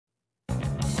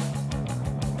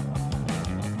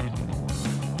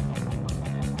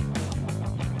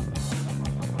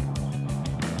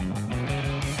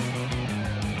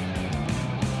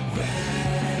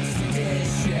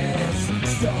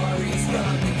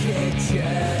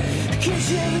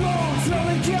Kitchen roll,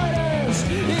 throwing gutters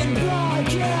in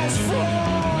broadcast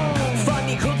form. Find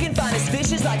me cooking finest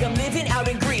fishes like I'm living out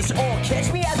in Greece. Or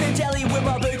catch me at the deli with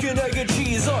my bacon, egg, and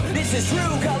cheese. Or this is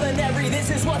true culinary, this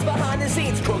is what's behind the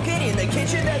scenes. Cooking in the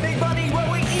kitchen, that big money where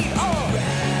we eat. Oh,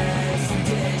 Rags and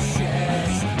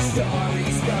dishes,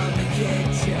 stories from the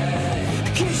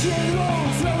kitchen. Kitchen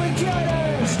roll, throwing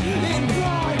gutters in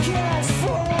broadcast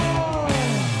form.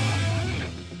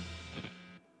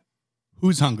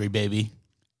 Who's Hungry, Baby?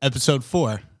 Episode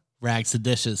 4, Rags to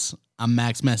Dishes. I'm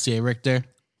Max Messier Richter,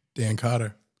 Dan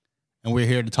Cotter. and we're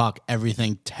here to talk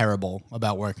everything terrible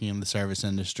about working in the service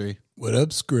industry. What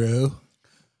up, Screw?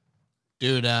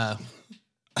 Dude, off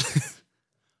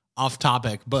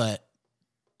topic, but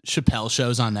Chappelle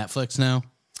show's on Netflix now.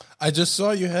 I just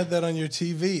saw you had that on your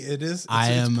TV. It's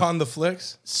on the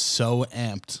flicks. So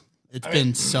amped. It's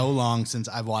been so long since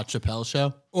I've watched Chappelle's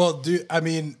show. Well, dude, I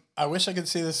mean, I wish I could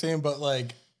say the same, but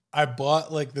like, I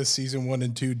bought like the season 1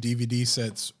 and 2 DVD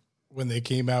sets when they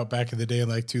came out back in the day in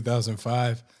like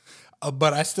 2005.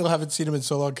 But I still haven't seen them in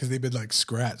so long because they've been like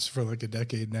scratched for like a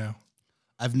decade now.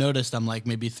 I've noticed I'm like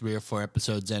maybe 3 or 4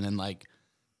 episodes in, and like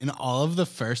in all of the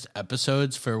first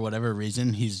episodes, for whatever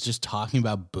reason, he's just talking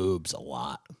about boobs a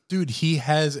lot. Dude, he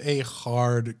has a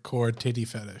hardcore titty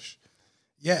fetish.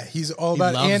 Yeah, he's all He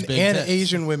about loves and big tits.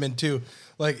 Asian women too.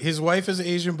 Like his wife is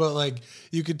Asian, but like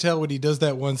you could tell when he does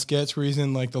that one sketch where he's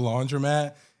in like the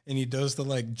laundromat and he does the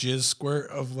like jizz squirt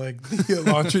of like the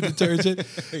laundry detergent,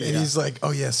 and he's like, "Oh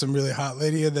yeah, some really hot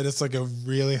lady," and then it's like a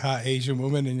really hot Asian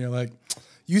woman, and you're like,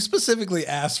 "You specifically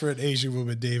asked for an Asian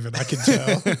woman, David. I can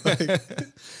tell." Like,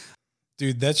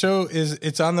 dude, that show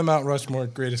it's on the Mount Rushmore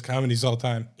greatest comedies all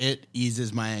time. It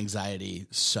eases my anxiety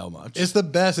so much. It's the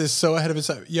best. It's so ahead of its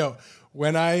time. Yo,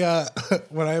 when I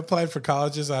when I applied for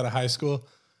colleges out of high school,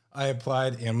 I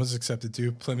applied and was accepted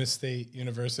to Plymouth State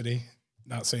University.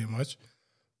 Not saying much,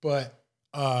 but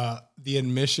the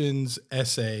admissions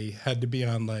essay had to be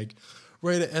on like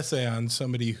write an essay on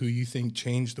somebody who you think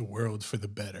changed the world for the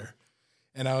better.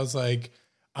 And I was like,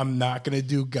 I'm not gonna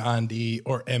do Gandhi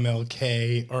or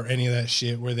MLK or any of that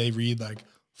shit where they read like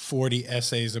 40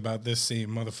 essays about this same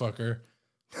motherfucker.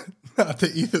 Not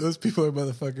that either of those people are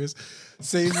motherfuckers.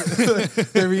 Same,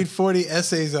 they read 40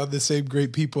 essays on the same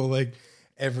great people like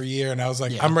every year. And I was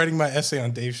like, I'm writing my essay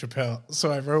on Dave Chapelle. So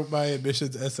I wrote my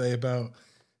admissions essay about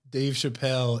Dave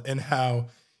Chapelle and how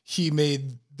he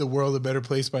made the world a better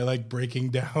place by like breaking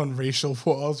down racial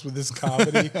walls with his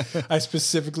comedy. I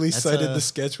specifically cited the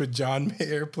sketch with John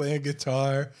Mayer playing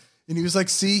guitar. And he was like,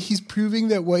 see, he's proving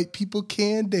that white people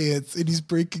can dance and he's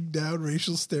breaking down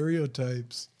racial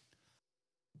stereotypes.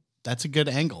 That's a good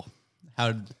angle.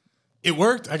 How It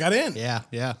worked. I got in. Yeah.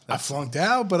 I flunked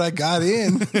out, but I got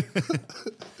in.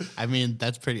 I mean,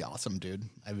 that's pretty awesome, dude.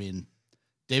 I mean,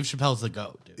 Dave Chappelle's the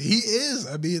GOAT, dude. He is.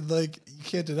 I mean, like, you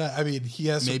can't deny. I mean, he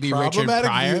has Maybe some Richard problematic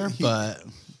Pryor, view- but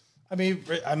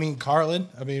I mean, Carlin.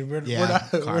 I mean, we're not.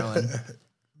 Carlin.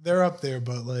 They're up there,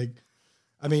 but like,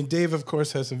 I mean, Dave, of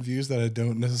course, has some views that I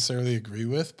don't necessarily agree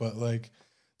with, but like,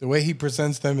 the way he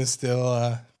presents them is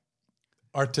still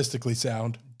artistically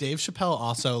sound. Dave Chappelle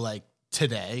also, like,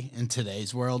 today, in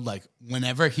today's world, like,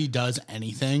 whenever he does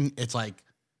anything, it's like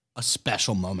a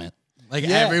special moment. Like,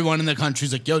 everyone in the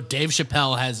country's like, yo, Dave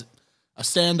Chappelle has a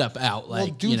stand-up out. Like,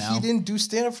 Well, dude, you know. he didn't do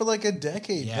stand-up for like a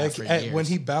decade. Yeah, like for years. when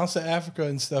he bounced to Africa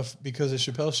and stuff because of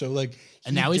Chappelle's show, like,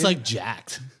 And now he's, like,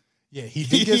 jacked. yeah, he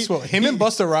did get swole. Him and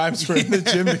Busta Rhymes were in the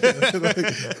gym together. Like,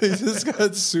 he just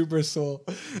got super swole.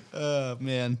 Oh,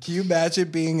 man. Can you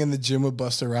imagine being in the gym with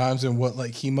Busta Rhymes and what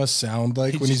like he must sound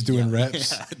like when he's doing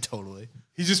reps? Yeah, totally.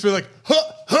 He's just be like,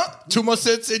 huh, huh, 2 more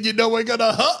sets and you know we're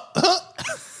gonna, huh.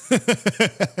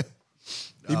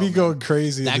 He'd be going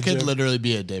crazy. That in the could gym. literally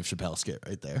be a Dave Chappelle skit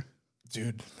right there.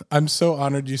 Dude, I'm so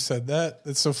honored you said that.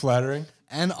 That's so flattering.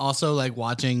 And also, like,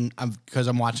 because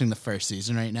I'm watching the first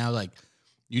season right now, like,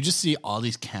 you just see all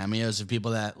these cameos of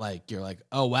people that, like, you're like,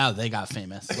 oh, wow, they got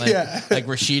famous. Like, like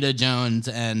Rashida Jones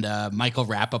and Michael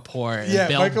Rappaport and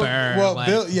Bill Burr. Well,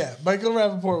 like, Michael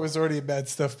Rappaport was already in bad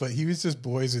stuff, but he was just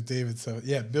boys with David. So,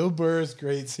 yeah, Bill Burr is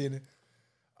great seeing it.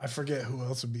 I forget who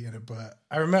else would be in it, but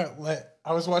I remember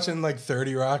I was watching, like,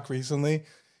 30 Rock recently,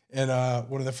 and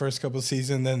one of the first couple of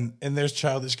seasons, and there's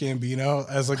Childish Gambino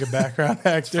as, like, a background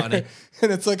actor. funny.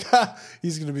 And it's like,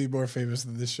 he's going to be more famous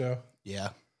than this show. Yeah.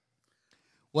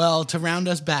 Well, to round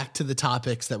us back to the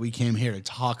topics that we came here to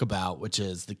talk about, which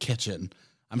is the kitchen,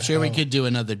 I'm sure we could do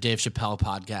another Dave Chappelle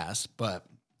podcast, but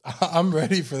I'm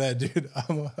ready for that, dude.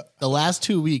 the last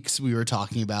 2 weeks we were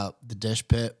talking about the dish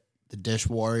pit, the dish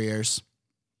warriors,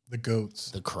 The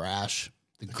goats. the crash,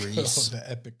 the Oh, grease, the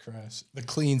epic crash. The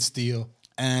clean steel.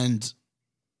 and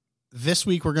this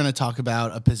week we're going to talk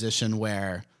about a position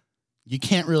where you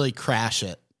can't really crash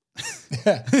it.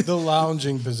 The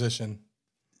lounging position.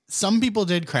 Some people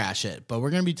did crash it, but we're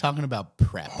going to be talking about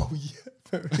prep. Oh, yeah.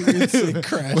 It's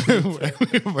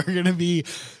crashing. We're going to be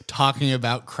talking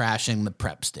about crashing the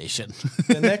prep station.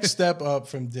 The next step up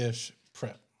from dish,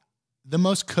 prep. The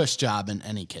most cush job in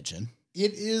any kitchen.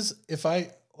 It is, if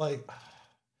I like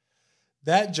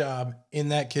that job in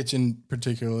that kitchen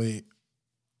particularly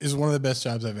is one of the best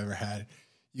jobs I've ever had.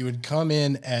 You would come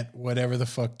in at whatever the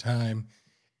fuck time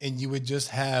and you would just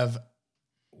have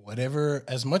whatever,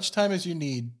 as much time as you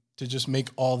need to just make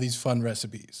all these fun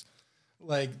recipes.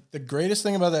 Like the greatest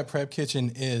thing about that prep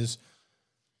kitchen is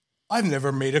I've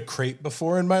never made a crepe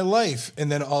before in my life.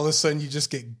 And then all of a sudden you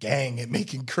just get gang at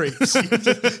making crepes.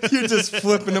 You're just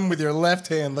flipping them with your left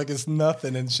hand like it's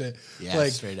nothing and shit. Yeah,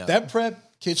 like straight up. That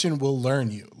prep kitchen will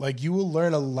learn you. Like you will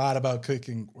learn a lot about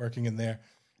cooking working in there.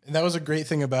 And that was a great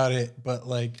thing about it. But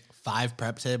like 5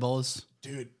 prep tables.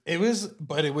 dude, it was,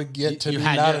 but it would get to You be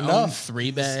had not your own enough.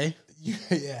 3-bay.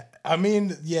 Yeah. I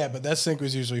mean, yeah, but that sink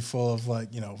was usually full of like,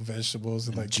 vegetables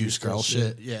and like Juice girl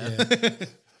shit. Yeah.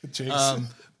 Jason.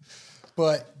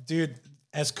 But dude,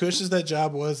 as cush as that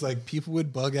job was, like people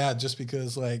would bug out just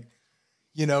because like,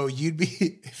 you'd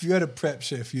be, if you had a prep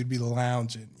shift, you'd be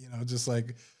lounging, just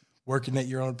like working at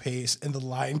your own pace. And the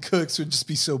line cooks would just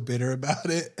be so bitter about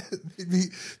it.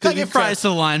 Cut your fries to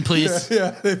the line, please.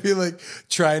 Yeah, they'd be like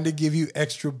trying to give you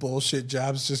extra bullshit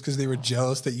jobs just because they were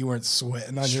jealous that you weren't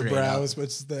sweating on your Straight brow up. as much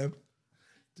as them.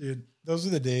 Dude, those are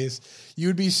the days. You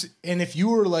would be, and if you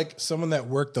were like someone that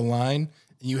worked the line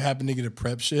and you happened to get a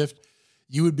prep shift,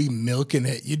 you would be milking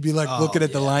it. You'd be like looking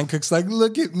at the line cooks like,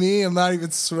 look at me. I'm not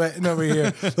even sweating over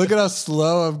here. Look at how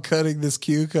slow I'm cutting this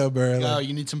cucumber. Oh, Like,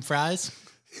 you need some fries?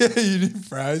 you need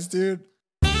fries, dude?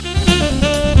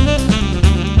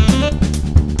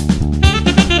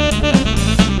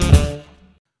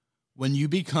 When you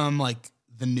become like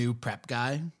the new prep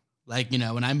guy, like,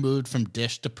 when I moved from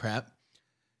dish to prep,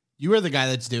 you are the guy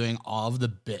that's doing all of the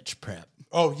bitch prep.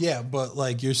 Oh, yeah, but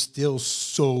like you're still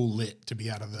so lit to be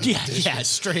out of the dish. Yeah,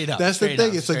 straight up. That's the straight thing.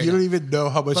 up, It's like straight you up. don't even know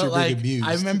how much But you're being abused.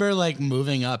 I remember like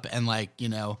moving up and like,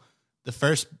 the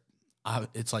first,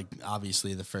 it's like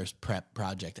obviously the first prep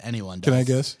project anyone does. Can I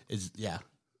guess? Is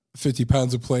 50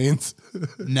 pounds of planes.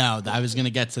 No, I was going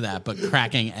to get to that, but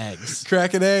cracking eggs.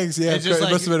 Cracking eggs. Yeah, It's just it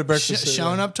like must have been a breakfast.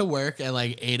 showing up to work at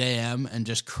like 8 a.m. and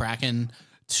just cracking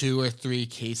 2 or 3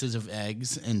 cases of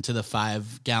eggs into the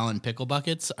 5-gallon pickle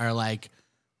buckets are like,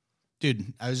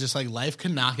 dude, I was just like, life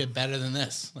could not get better than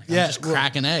this. Like, Yeah, I'm just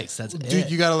cracking eggs. That's Dude,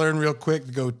 it. you got to learn real quick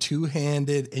to go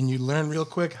two-handed, and you learn real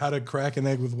quick how to crack an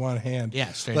egg with one hand.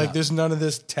 Yeah, straight like up. there's none of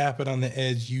this tap it on the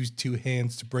edge, use 2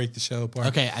 hands to break the shell apart.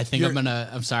 Okay, I think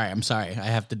I'm sorry. I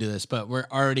have to do this, but we're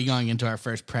already going into our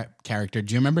first prep character.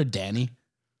 Do you remember Danny?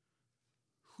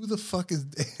 Who the fuck is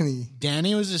Danny?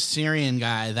 Danny was a Syrian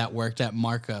guy that worked at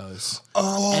Marco's.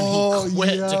 Oh, And he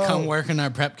quit to come work in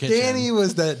our prep kitchen. Danny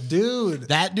was that dude.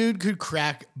 That dude could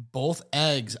crack both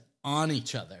eggs on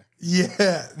each other.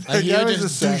 Yeah. Like That he guy would was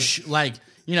just a do sight. like,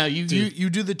 you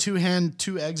do the 2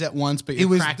 eggs at once, but It you're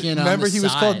was, cracking on remember the he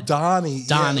was side. called Donnie.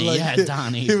 Donnie,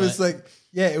 Donnie. It was like,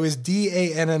 it was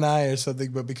Danni or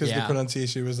something, but because the Yeah.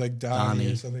 pronunciation was like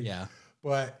Donnie or something. Yeah.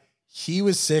 But he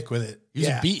was sick with it. He was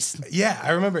a beast. Yeah,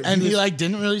 I remember. And he was- like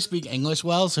didn't really speak English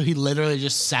well, so he literally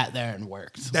just sat there and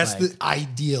worked. that's Like, the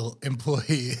ideal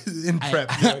employee in prep.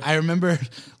 I remember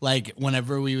like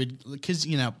whenever we would, because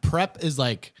prep is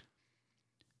like,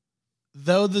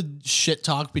 though the shit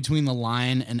talk between the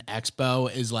line and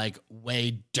expo is like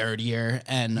way dirtier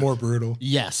and More brutal.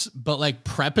 yes, but like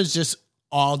prep is just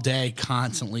all day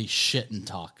constantly shit and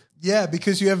talk. Yeah,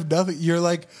 because you have nothing. You're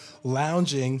like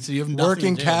lounging, So you have nothing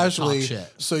working to do but casually, talk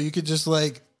shit. so you could just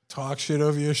like talk shit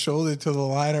over your shoulder to the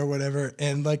line or whatever.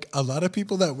 And like a lot of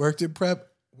people that worked in prep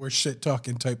were shit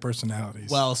talking type personalities.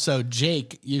 Well, so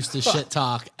Jake used to shit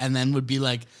talk and then would be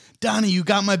like, Donnie, you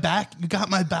got my back? You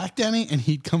got my back, Danny? And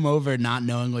he'd come over not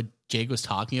knowing what Jake was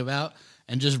talking about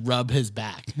and just rub his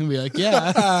back and be like,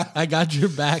 yeah, I got your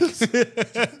back.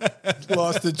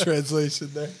 Lost in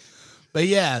translation there. But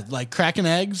yeah, like cracking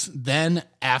eggs. Then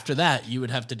after that, you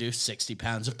would have to do 60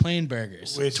 pounds of plain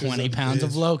burgers, Which is 20 a pounds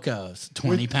of bitch. locos,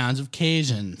 20 pounds of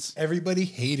Cajuns. Everybody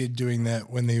hated doing that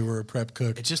when they were a prep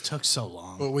cook. It just took so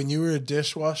long. But when you were a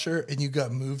dishwasher and you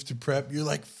got moved to prep, you're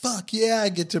like, fuck yeah, I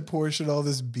get to portion all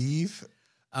this beef.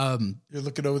 You're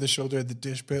looking over the shoulder at the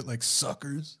dish pit like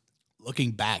suckers.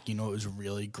 Looking back, what was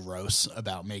really gross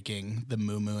about making the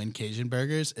moo moo and Cajun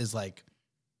burgers is like,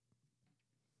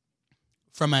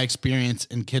 from my experience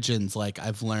in kitchens, like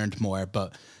I've learned more,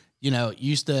 but you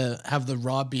used to have the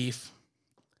raw beef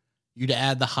you'd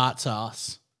add the hot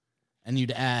sauce, and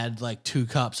you'd add like 2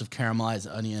 cups of caramelized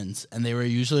onions, and they were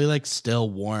usually like still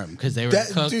warm because they were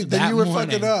cooked dude, that then you were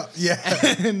morning. fucking up. Yeah.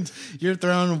 And you're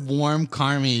throwing warm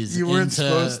carmies You weren't into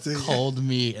supposed to. cold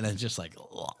meat, and it's just like,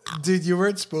 ugh. Dude, you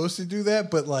weren't supposed to do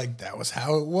that, but like that was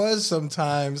how it was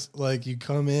sometimes. Like you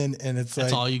come in and it's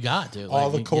That's like all you got, dude. all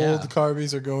Like, the cold yeah.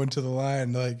 carbies are going to the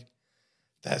line. Like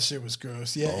that shit was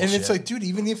gross. Yeah. And it's Bullshit. like, dude,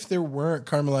 even if there weren't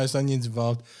caramelized onions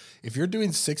involved, if you're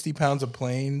doing 60 pounds of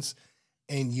plains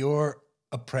and you're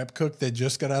a prep cook that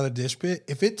just got out of the dish pit,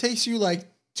 if it takes you like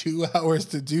 2 hours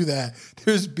to do that,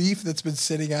 there's beef that's been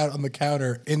sitting out on the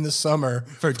counter in the summer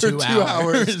For 2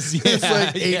 hours. It's Yeah,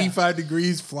 like yeah. 85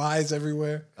 degrees, flies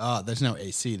everywhere. Oh, there's no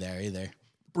AC there either.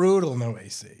 Brutal, no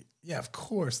AC. Yeah, of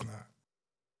course not.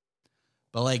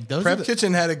 But like those Prep are the,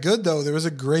 Kitchen had it good though. There was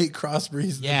a great cross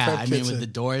breeze. In yeah, the Prep I mean Kitchen. with the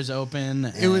doors open.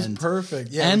 It was and-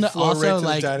 perfect. Yeah, and it would flow also right to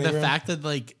like dining the room. fact that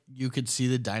like you could see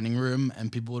the dining room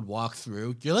and people would walk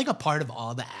through. You're like a part of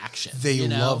all the action. They you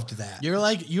know? loved that. You're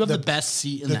like you have the best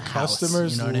seat in the the house.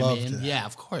 customers You know what I loved mean? that. Yeah,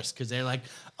 of course, because they're like,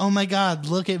 oh my god,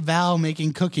 look at Val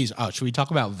making cookies. Oh, should we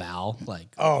talk about Val? Like,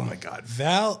 Oh my God,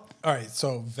 Val. All right,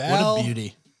 so Val, what a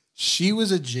beauty. She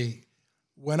was a G.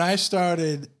 When I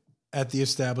started at the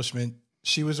establishment,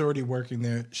 she was already working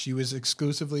there. She was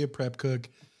exclusively a prep cook.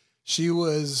 She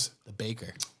was The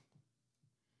baker.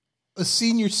 a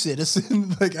senior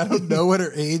citizen. Like I don't know what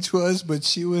her age was, but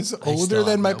she was I older still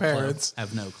than have my no clue. parents. I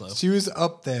have no clue. She was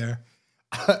up there.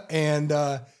 And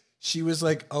she was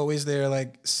like always there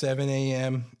like 7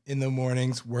 a.m. in the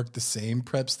mornings, worked the same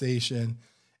prep station.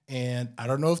 And I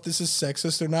don't know if this is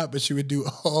sexist or not, but she would do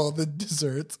all the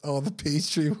desserts, all the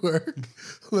pastry work,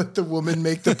 let the woman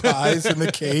make the pies and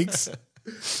the cakes.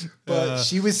 But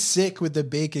she was sick with the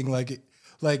baking. Like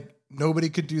nobody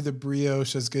could do the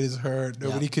brioche as good as her.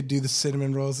 Nobody could do the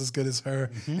cinnamon rolls as good as her.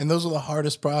 And those were the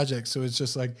hardest projects. So it's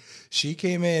just like she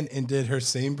came in and did her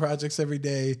same projects every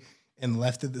day and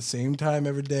left at the same time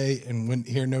every day and wouldn't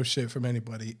hear no shit from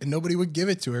anybody. And nobody would give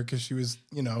it to her because she was,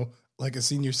 you know, like a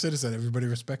senior citizen. Everybody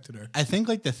respected her. I think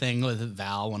like the thing with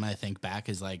Val when I think back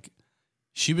is like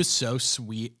she was so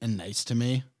sweet and nice to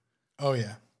me, Oh,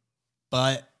 yeah.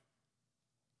 but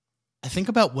I think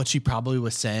about what she probably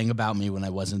was saying about me when I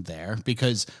wasn't there,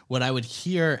 because what I would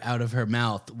hear out of her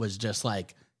mouth was just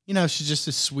like, you know, she's just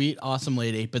a sweet, awesome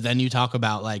lady. But then you talk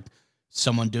about like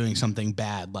someone doing something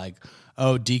bad, like,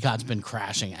 oh, Decot's been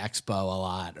crashing Expo a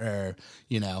lot, or,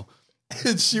 you know,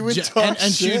 And she would talk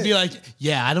and she would shit. be like,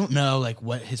 yeah, I don't know like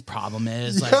what his problem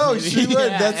is. Like, Yo, maybe- she would.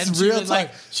 That's and she real would,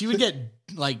 like talk. she would get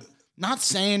like not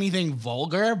say anything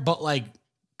vulgar, but like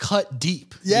cut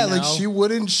deep. Yeah, you like know? she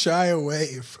wouldn't shy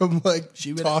away from like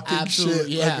She would talking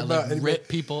absolutely- shit. yeah, like, about like, anybody. rip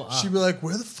people up. She'd be like,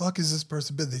 "Where the fuck is this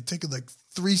person been? They've taken like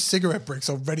 3 cigarette breaks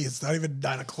already. It's not even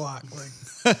 9 o'clock."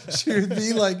 Like she would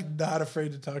be like not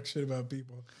afraid to talk shit about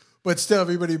people, but still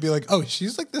everybody would be like, "Oh,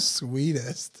 she's like the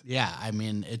sweetest." Yeah, I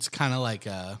mean, it's kind of like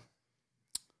a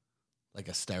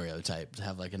stereotype to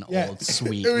have like an Yeah, old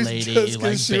sweet it was lady just 'cause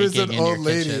like she was baking an in old your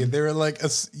lady. kitchen. They were like,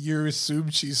 you assume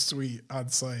she's sweet on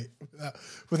site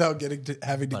without getting to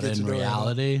having to But get to in know her.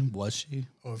 reality, was she?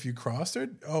 Oh, if you crossed her?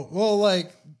 Oh, well,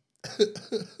 like,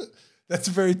 that's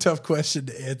a very tough question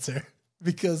to answer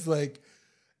because, like,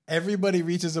 everybody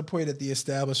reaches a point at the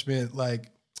establishment, like,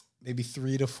 maybe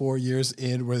 3 to 4 years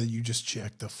in where you just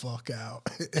check the fuck out.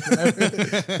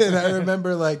 And I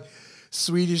remember, like,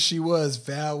 sweet as she was,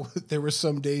 Val, there were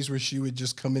some days where she would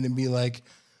just come in and be like,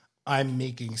 I'm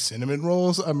making cinnamon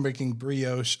rolls, I'm making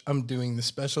brioche, I'm doing the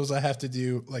specials I have to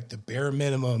do, like the bare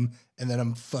minimum, and then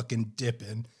I'm fucking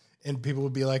dipping. And people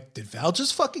would be like, did Val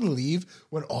just fucking leave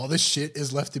when all this shit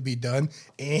is left to be done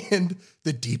and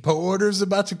the depot order is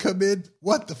about to come in?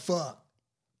 What the fuck?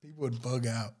 People would bug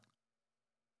out.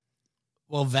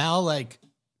 Well, Val, like,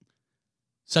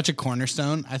 such a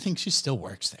cornerstone. I think she still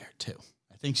works there too.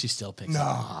 I think she still picks. Nah.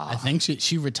 It up. I think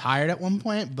she retired at one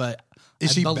point, but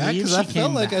Is I she back? believe Because she I felt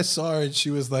came like I back. saw her and she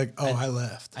was like, oh, I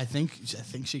left. I think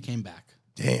she came back.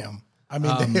 Damn. I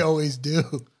mean, they always do.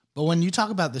 But when you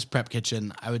talk about this prep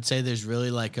kitchen, I would say there's really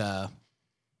like a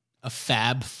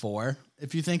Fab Four,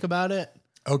 if you think about it,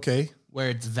 Okay. where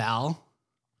it's Val,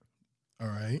 All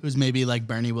right. who's maybe like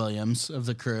Bernie Williams of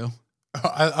the crew.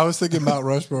 I was thinking Mount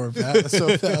Rushmore. Val,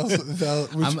 so Val,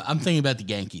 which, I'm thinking about the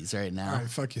Yankees right now. all right,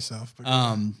 fuck yourself.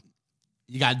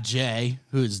 You got Jay,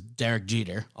 who's Derek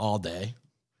Jeter all day.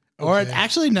 Or Okay.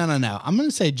 actually, no. I'm going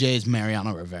to say Jay's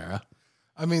Mariano Rivera.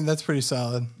 I mean, that's pretty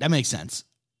solid. That makes sense.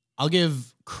 I'll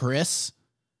give Chris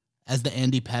as the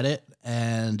Andy Pettit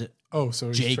and Oh, so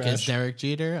he's Jake as trash. Derek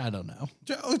Jeter. I don't know.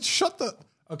 Shut the.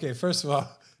 Okay, first of all,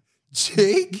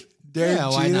 Jake, Derek Yeah,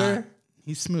 why Jeter. not?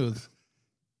 He's smooth.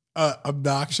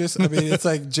 obnoxious. I mean, it's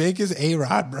like Jake is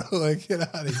A-Rod, bro. Like, get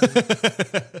out of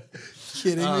here.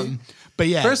 Kidding me? But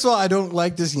yeah, First of all, I don't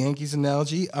like this Yankees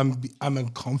analogy. I'm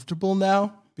uncomfortable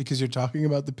now because you're talking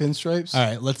about the pinstripes. all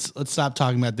right, let's stop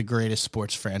talking about the greatest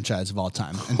sports franchise of all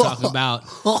time and talk about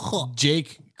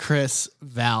Jake, Chris,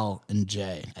 Val, and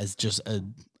Jay as just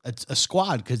a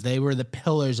squad because they were the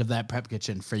pillars of that prep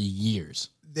kitchen for years.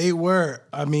 They were.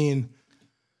 I mean,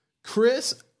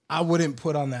 Chris, I wouldn't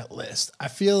put on that list. I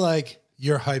feel like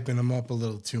you're hyping him up a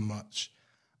little too much.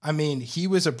 I mean, he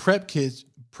was a prep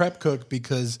cook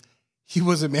because he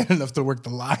wasn't man enough to work the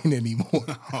line anymore.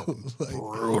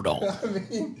 Brutal. I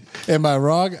mean, am I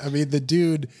wrong? I mean, the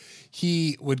dude,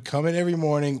 he would come in every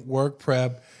morning, work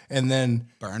prep, and then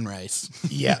Burn rice.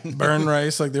 burn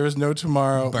rice like there was no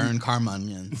tomorrow. Burn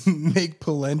carmunions. Make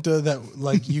polenta that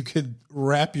like you could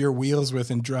wrap your wheels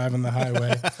with and drive on the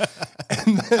highway.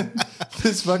 And then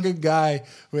this fucking guy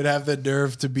would have the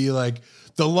nerve to be like,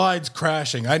 the line's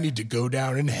crashing. I need to go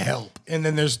down and help. And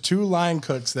then there's 2 line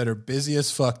cooks that are busy as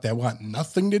fuck that want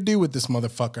nothing to do with this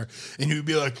motherfucker. And he would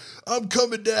be like, I'm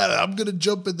coming down. I'm going to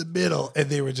jump in the middle. And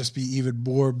they would just be even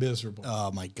more miserable.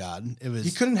 Oh my God. It was.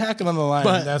 He couldn't hack it on the line.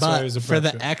 But, And that's why he was a for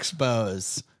the cook.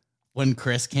 Expos, when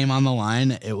Chris came on the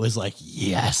line, it was like,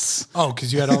 yes. Oh,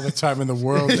 because you had all the time in the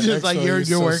world. It's The just like Expo you're was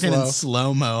so working slow. in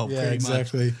slow-mo. Yeah, pretty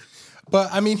exactly. But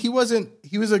I mean, he was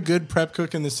a good prep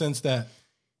cook in the sense that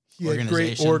he had great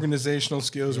Organization. organizational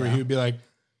skills where he would be like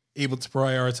able to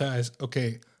prioritize,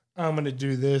 okay, I'm going to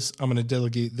do this. I'm going to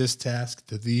delegate this task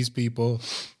to these people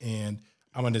and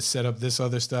I'm going to set up this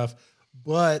other stuff.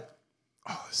 But,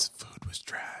 his food was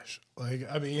trash. Like,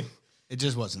 I mean, It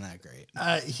just wasn't that great.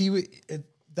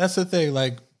 that's the thing.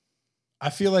 Like, I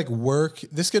feel like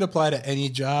this could apply to any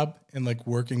job and like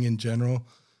working in general,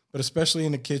 but especially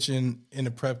in a kitchen, in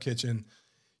a prep kitchen,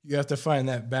 you have to find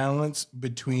that balance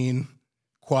between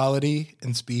quality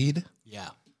and speed, Yeah.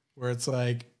 where it's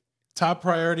like top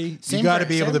priority, you got to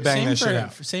be able to bang that shit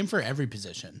out. Same for every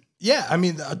position. Yeah, I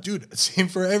mean, dude, same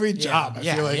for every job. I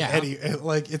feel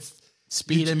like it's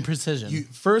Speed and precision.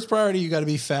 first priority, you got to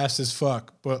be fast as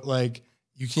fuck, but like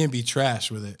you can't be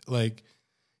trash with it. Like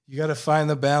you got to find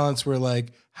the balance where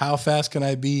like how fast can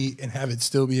I be and have it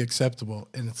still be acceptable?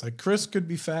 And it's like Chris could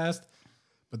be fast,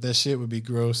 but that shit would be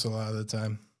gross a lot of the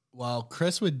time. Well,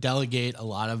 Chris would delegate a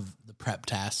lot of the prep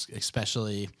tasks,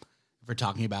 especially if we're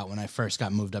talking about when I first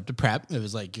got moved up to prep. It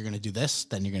was like, you're going to do this,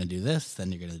 then you're going to do this,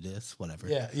 then you're going to do this, whatever.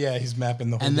 Yeah, he's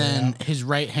mapping the whole And day then out. his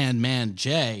right-hand man,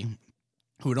 Jay,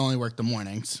 who would only work the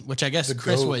mornings, which I guess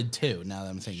Chris goat. would too, now that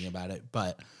I'm thinking about it.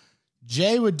 But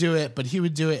Jay would do it, but he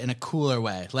would do it in a cooler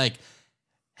way. Like,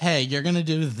 hey, you're going to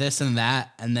do this and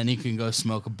that, and then you can go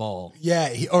smoke a bowl. Yeah,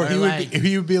 he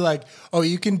would be like, oh,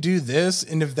 you can do this,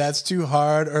 and if that's too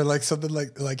hard, or like something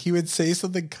like he would say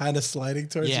something kind of sliding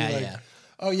towards you, like,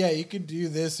 oh yeah, you can do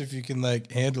this if you can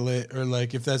like handle it, or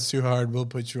like if that's too hard, we'll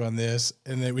put you on this,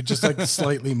 and it would just like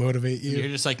slightly motivate you. You're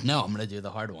just like, no, I'm going to do the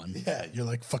hard one. Yeah, you're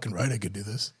like, fucking right, I could do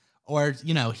this. Or,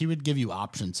 he would give you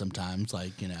options sometimes,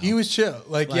 like, He was chill.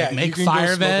 Like yeah, make you can fire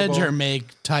go smoke a veg bowl. or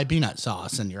make Thai peanut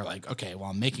sauce. And you're like, okay,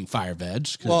 well, I'm making fire veg.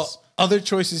 Well, other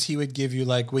choices he would give you,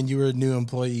 like when you were a new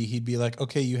employee, he'd be like,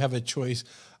 okay, you have a choice.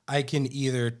 I can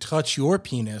either touch your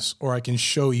penis or I can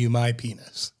show you my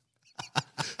penis.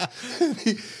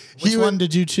 which one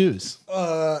did you choose?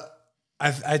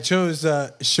 I chose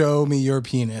show me your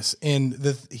penis.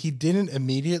 And he didn't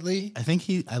immediately. I think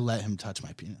I let him touch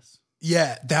my penis.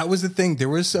 Yeah, that was the thing. There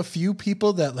was a few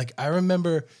people that like I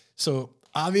remember. So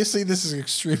obviously this is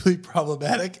extremely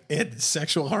problematic and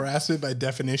sexual harassment by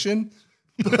definition.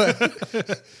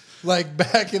 But like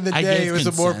back in the I day, gave it was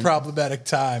a more consent. problematic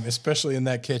time, especially in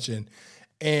that kitchen.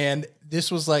 And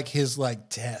this was like his like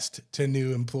test to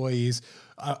new employees.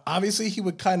 Obviously, he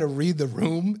would kind of read the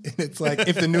room, and it's like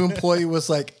if the new employee was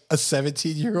like a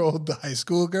 17-year-old high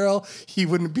school girl, he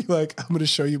wouldn't be like, "I'm going to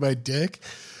show you my dick."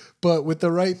 But with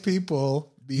the right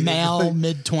people, Male, like,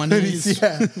 mid-20s,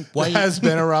 yeah, white. has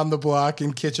been around the block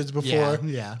in kitchens before.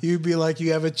 Yeah. He would be like,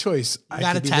 "You have a choice. I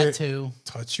got a could either tattoo.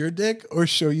 touch your dick or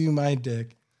show you my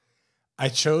dick." I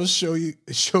chose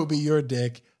show me your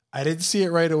dick. I didn't see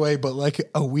it right away, but like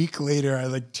a week later, I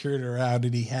like turned around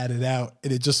and he had it out,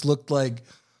 and it just looked like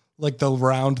the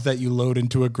round that you load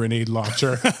into a grenade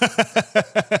launcher.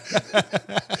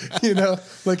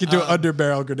 Like into an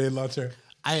underbarrel grenade launcher.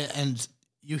 And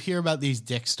you hear about these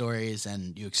dick stories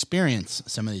and you experience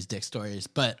some of these dick stories,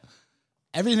 but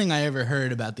everything I ever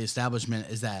heard about the establishment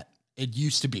is that it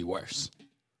used to be worse.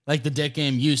 Like the dick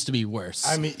game used to be worse.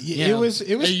 I mean, it was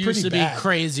used pretty to bad. be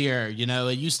crazier.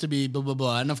 It used to be blah blah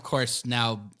blah. And of course,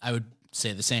 now I would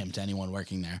say the same to anyone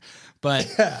working there. But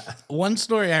one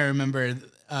story I remember,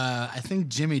 I think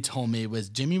Jimmy told me was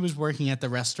Jimmy was working at the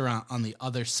restaurant on the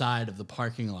other side of the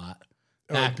parking lot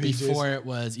back before it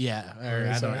was,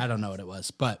 I don't know what it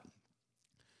was, but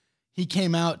he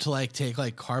came out to like take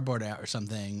like cardboard out or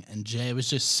something, and Jay was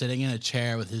just sitting in a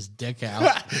chair with his dick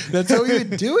out. That's how he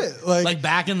would do it. Like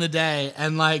back in the day,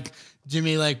 and like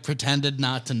Jimmy like pretended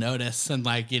not to notice and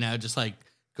like, you know, just like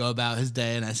go about his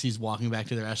day, and as he's walking back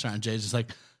to the restaurant, Jay's just like,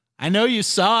 I know you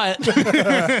saw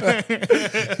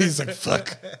it. He's like,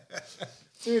 fuck.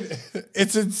 Dude,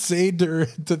 it's insane to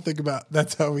think about.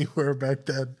 That's how we were back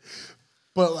then.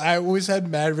 But I always had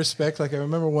mad respect. Like, I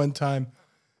remember one time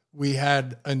we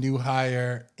had a new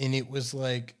hire, and it was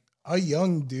like a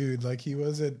young dude. Like, he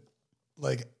wasn't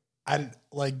like,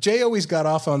 Jay always got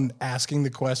off on asking the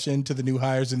question to the new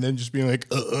hires and then just being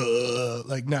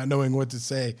like not knowing what to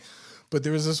say. But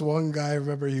there was this one guy, I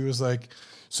remember, he was like,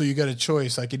 so you got a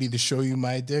choice. I could either show you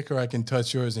my dick or I can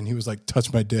touch yours. And he was like,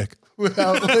 touch my dick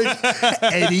without like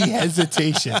any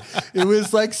hesitation. It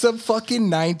was like some fucking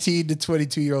 19 to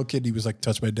 22-year-old kid. He was like,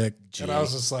 touch my dick. Gee. And I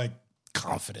was just like,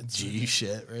 confidence. G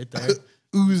shit right there.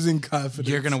 Oozing confidence.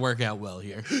 You're going to work out well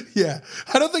here. Yeah.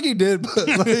 I don't think he did, but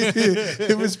like,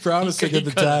 it was promising at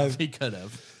the time. He could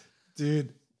have.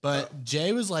 Dude. But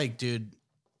Jay was like, dude,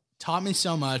 taught me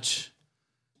so much.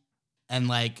 And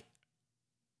like,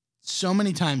 so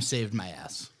many times saved my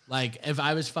ass. Like, if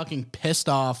I was fucking pissed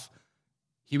off,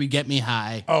 he would get me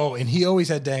high. Oh, and he always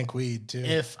had dank weed, too.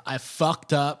 If I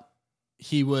fucked up,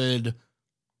 he would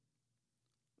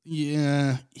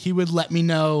let me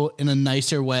know in a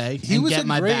nicer way. He was get a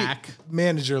my great back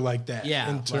manager like that. Yeah,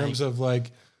 in terms of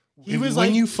like, he was when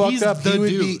like, you fucked he's up,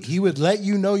 the he would let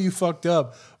you know you fucked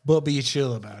up, but be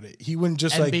chill about it. He wouldn't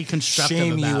just And like be constructive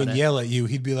shame you about and it. yell at you.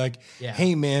 He'd be like, Yeah.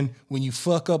 hey man, when you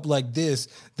fuck up like this,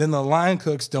 then the line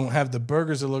cooks don't have the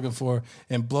burgers they're looking for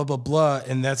and blah, blah, blah.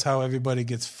 And that's how everybody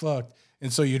gets fucked.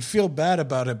 And so you'd feel bad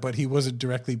about it, but he wasn't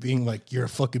directly being like, you're a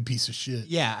fucking piece of shit.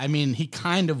 Yeah, I mean, he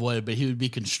kind of would, but he would be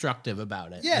constructive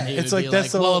about it. Yeah, And he it's would like, be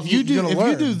that's the well, way if you you're gonna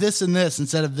do learn. this and this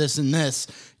instead of this and this,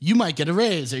 you might get a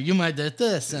raise or you might get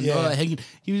this. And Yeah. he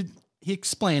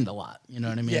explained a lot. You know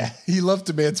what I mean? Yeah, he loved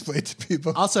to mansplain to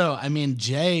people. Also, I mean,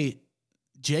 Jay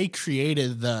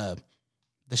created the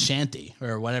shanty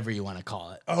or whatever you want to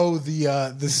call it, Oh,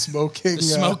 the smoking. the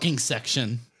smoking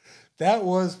section. That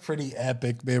was pretty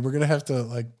epic, man. We're gonna have to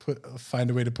like find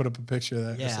a way to put up a picture of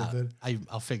that or Yeah, something.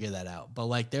 I'll figure that out. But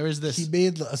like, there was this. He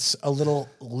made a little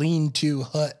lean-to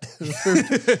hut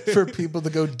for people to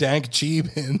go dank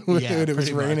cheap in when it was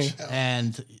pretty raining. much.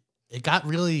 And it got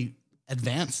really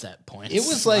advanced at points. It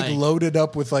was like loaded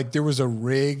up with like there was a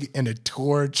rig and a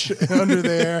torch under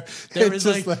there. There It's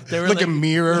was just there were like a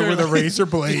mirror with a razor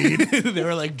blade. There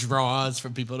were like draws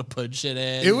for people to put shit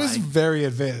in. It was like, very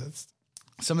advanced.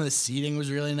 some of the seating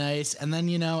was really nice. And then,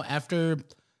 you know, after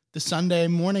the Sunday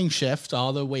morning shift,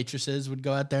 all the waitresses would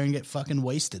go out there and get fucking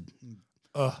wasted.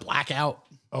 Black out.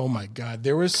 Oh my God.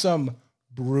 There was some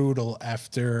brutal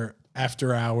after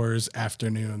hours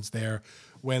afternoons there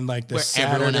when like the Where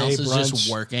Saturday everyone else is brunch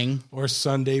just working. or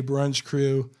Sunday brunch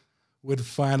crew would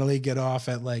finally get off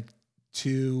at like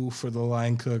 2 for the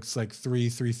line cooks, like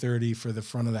 3:30 for the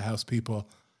front of the house people.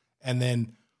 And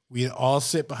then we'd all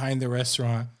sit behind the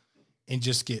restaurant and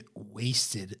just get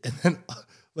wasted. And then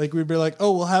like we'd be like,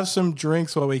 oh, we'll have some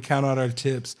drinks while we count out our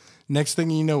tips. Next thing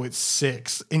you know, it's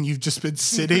 6, and you've just been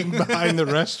sitting behind the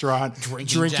restaurant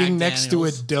drinking Jack next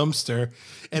Daniels. to a dumpster.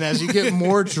 And as you get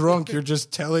more drunk, you're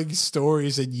just telling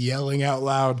stories and yelling out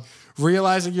loud,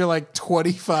 realizing you're like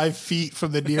 25 feet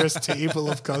from the nearest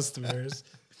table of customers.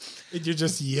 And you're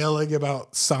just yelling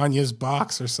about Sonya's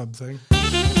box or something.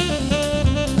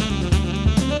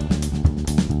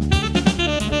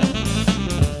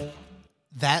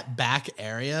 That back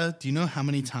area, do you know how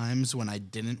many times when I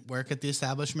didn't work at the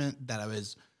establishment that I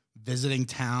was visiting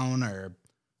town or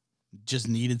just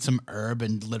needed some herb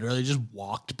and literally just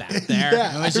walked back there? Yeah,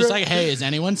 And it was just like, hey, is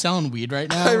anyone selling weed right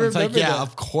now? I And it's like, remember yeah, that.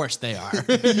 of course they are.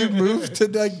 You moved to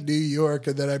like New York,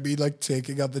 and then I'd be like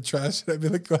taking out the trash, and I'd be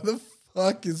like, "Why the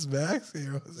fuck is Max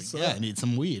here?" What's Yeah, up? I need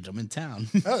some weed. I'm in town.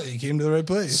 Oh, you came to the right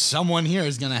place, Someone here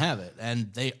is going to have it.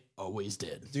 And they always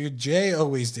did. dude. Jay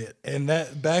always did, and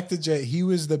that back to Jay, he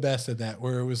was the best at that.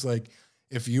 Where it was like,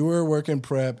 if you were working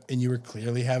prep and you were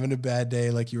clearly having a bad day,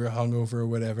 like you were hungover or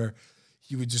whatever,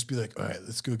 he would just be like, "All right,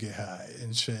 let's go get high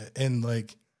and shit," and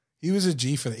like. He was a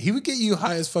G for that. He would get you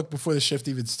high as fuck before the shift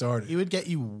even started. He would get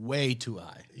you way too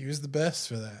high. He was the best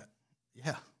for that.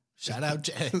 Yeah. Shout out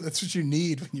Jay. That's what you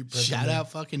need when you prep. Shout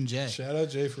out fucking Jay. Shout out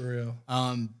Jay for real.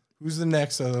 Um, Who's the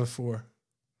next out of the 4?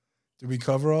 Did we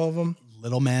cover all of them?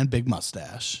 Little man, big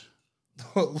mustache.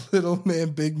 Little man,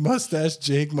 big mustache,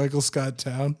 Jake, Michael Scott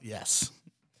Town. Yes.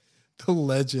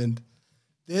 legend.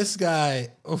 This guy.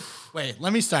 Oof. Wait,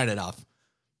 let me start it off.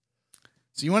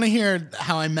 So you want to hear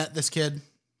how I met this kid?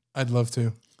 I'd love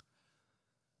to.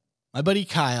 My buddy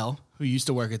Kyle, who used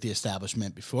to work at the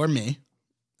establishment before me,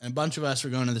 and a bunch of us were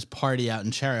going to this party out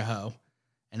in Chariho,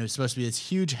 and it was supposed to be this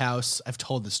huge house. I've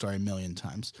told this story a million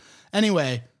times.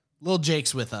 Anyway, little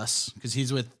Jake's with us because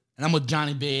he's with, and I'm with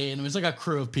Johnny B, and it was like a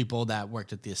crew of people that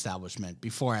worked at the establishment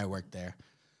before I worked there.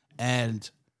 And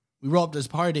we roll up to this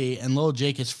party, and little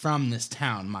Jake is from this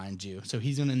town, mind you. So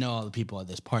he's going to know all the people at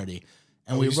this party.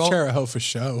 And we roll Chariho for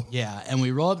show. Yeah, and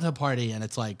we roll up to the party, and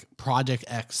it's like Project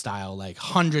X style, like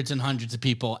hundreds and hundreds of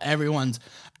people. Everyone's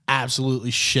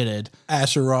absolutely shitted.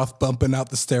 Asher Roth bumping out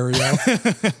the stereo.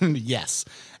 Yes.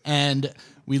 And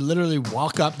we literally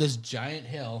walk up this giant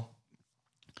hill.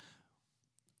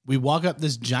 We walk up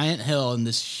this giant hill, and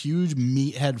this huge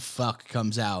meathead fuck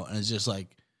comes out, and it's just like,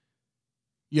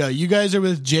 yo, you guys are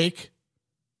with Jake?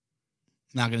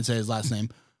 Not going to say his last name.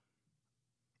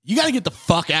 You got to get the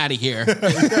fuck out of here.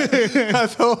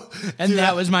 That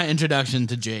was my introduction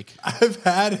to Jake. I've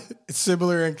had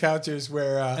similar encounters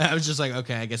where I was just like,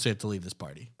 okay, I guess we have to leave this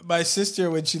party. My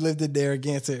sister, when she lived in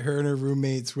Narragansett, her and her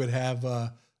roommates would have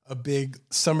a big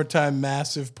summertime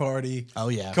massive party. Oh,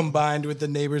 yeah. Combined with the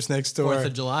neighbors next door. 4th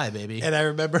of July, baby. And I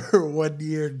remember one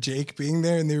year Jake being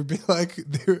there, and they would be like,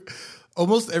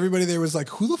 almost everybody there was like,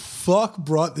 who the fuck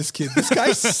brought this kid? This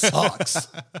guy sucks.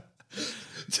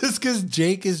 Just because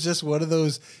Jake is just one of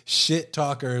those shit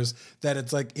talkers that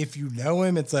it's like, if you know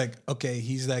him, it's like, okay,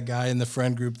 he's that guy in the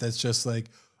friend group that's just like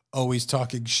always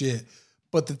talking shit.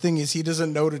 But the thing is, he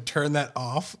doesn't know to turn that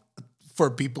off for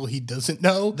people he doesn't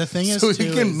know. The thing is, so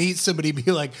he can meet somebody and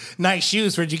be like, nice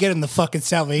shoes. Where'd you get in the fucking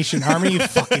Salvation Army, you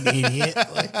fucking idiot?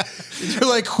 Like, you're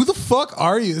like, who the fuck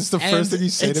are you? It's the first thing you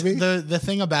say to me. The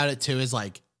thing about it, too, is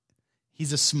like,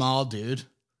 he's a small dude.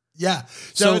 Yeah.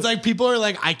 So it's like people are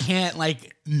like, I can't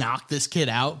like knock this kid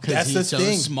out because he's so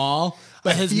small.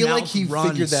 But I feel like he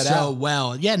figured that out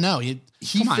well. Yeah, no, he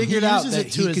figured out that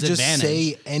he could just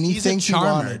say anything he's a charmer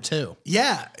he wanted too.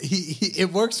 Yeah, he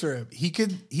it works for him.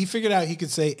 He figured out he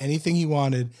could say anything he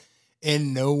wanted,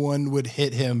 and no one would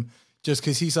hit him just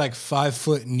because he's like 5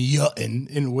 foot and yutting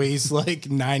and weighs like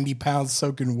 90 pounds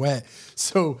soaking wet.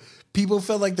 So people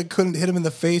felt like they couldn't hit him in the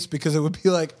face because it would be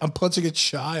like I'm punching a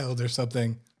child or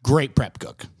something. Great prep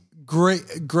cook.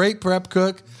 Great prep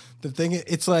cook. The thing,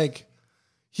 it's like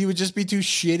he would just be too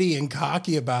shitty and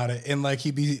cocky about it, and like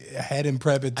he'd be ahead in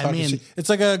prep and talking shit. It's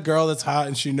like a girl that's hot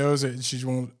and she knows it and she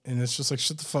won't, and it's just like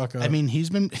shut the fuck up. I mean, he's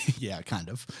been kind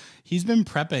of. He's been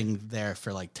prepping there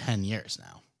for like 10 years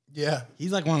now. Yeah,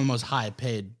 he's like one of the most high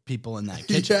paid people in that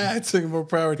kitchen. Yeah, it's like more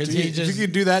power to you. If you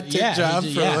could do that job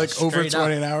for like over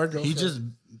 20 an hour, he just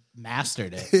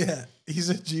mastered it. Yeah. He's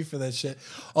a G for that shit.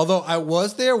 Although I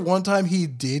was there one time, he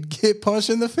did get punched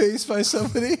in the face by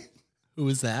somebody. Who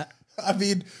was that? I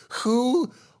mean,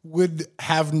 who would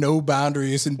have no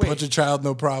boundaries and punch a child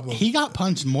no problem? He got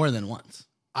punched more than once.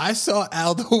 I saw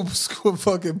Aldo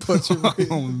fucking punch him.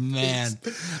 Oh, man.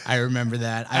 I remember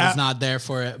that. I was not there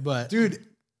for it, but... Dude,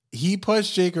 he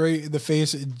punched Jake right in the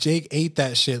face. Jake ate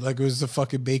that shit like it was the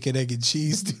fucking bacon, egg, and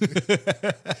cheese, dude.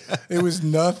 It was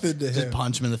nothing to him. Just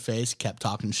punch him in the face, kept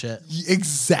talking shit.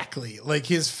 Exactly. Like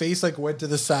his face like went to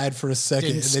the side for a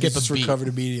second and then he just recovered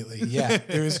immediately. Yeah,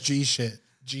 it was G shit.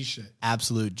 G shit.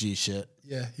 Absolute G shit.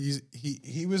 Yeah,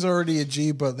 he was already a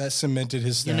G, but that cemented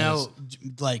his status. You know,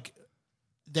 like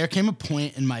there came a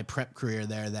point in my prep career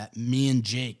there that me and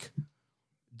Jake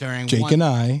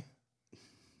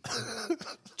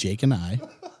Jake and I,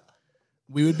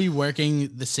 we would be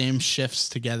working the same shifts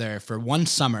together for one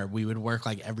summer. We would work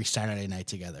like every Saturday night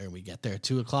together. We get there at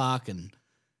 2:00 and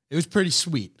it was pretty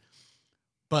sweet,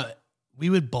 but we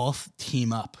would both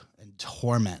team up and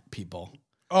torment people.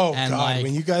 Oh, and God, like,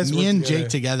 when you guys me and Jake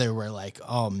together were like,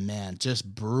 oh man, just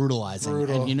brutalizing.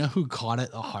 Brutal. And you know who caught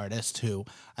it the hardest? Who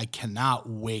I cannot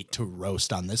wait to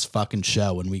roast on this fucking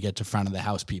show when we get to front of the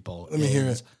house people. Let me hear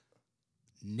it.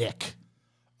 Nick.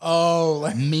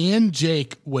 Oh, me and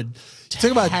Jake would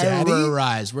talk about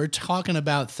terrorize. We're talking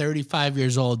about 35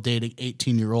 years old dating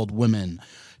 18-year-old women.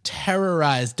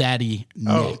 Terrorize Daddy Nick.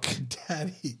 Oh,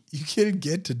 Daddy. You can't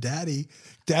get to Daddy.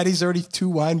 Daddy's already 2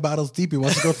 wine bottles deep. He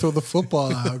wants to go throw the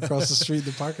football out across the street in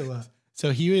the parking lot. So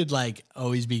he would like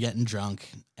always be getting drunk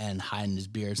and hiding his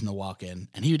beers in the walk-in.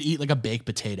 And he would eat like a baked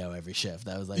potato every shift.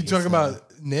 That was like, you talking about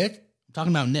Nick? I'm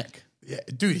talking about Nick. Yeah,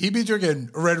 dude, he'd be drinking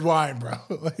red wine, bro.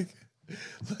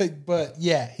 But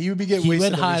yeah, he would be getting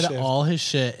wasted. He would hide all his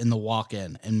shit in the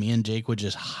walk-in, and me and Jake would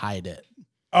just hide it.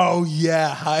 Oh yeah,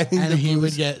 hiding And the he would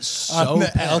booze get so on the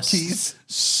pissed. Elkies.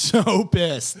 So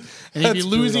pissed. And he'd be That's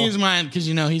losing brutal. his mind because,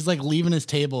 you know, he's like leaving his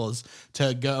tables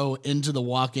to go into the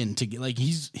walk-in to get, like,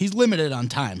 he's limited on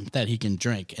time that he can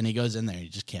drink. And he goes in there and he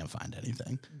just can't find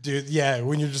anything. Dude, yeah,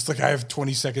 when you're just like, I have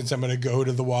 20 seconds, I'm going to go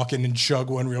to the walk-in and chug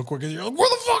one real quick. And you're like, where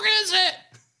the fuck is it?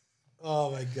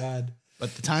 Oh, my God.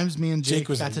 But the times me and Jake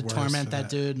was got the to worst torment for that that.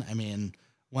 dude, I mean,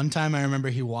 one time I remember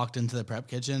he walked into the prep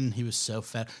kitchen. He was so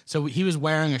fat. So he was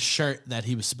wearing a shirt that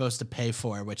he was supposed to pay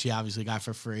for, which he obviously got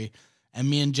for free. And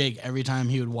me and Jake, every time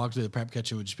he would walk through the prep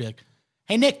kitchen, would just be like,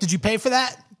 hey, Nick, did you pay for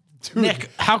that? Dude. Nick,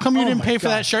 how come you Oh didn't my pay for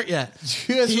God. that shirt yet?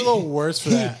 You guys are a little worse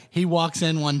for that. He walks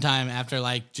in one time after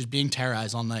like just being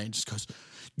terrorized all night and just goes,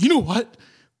 you know what?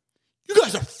 You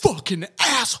guys are fucking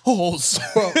assholes.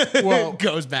 Well,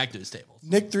 Goes back to his table.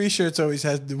 Nick Three Shirts always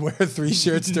had to wear 3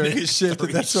 shirts during his shift,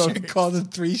 and that's why we called him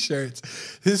 3 Shirts.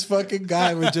 This fucking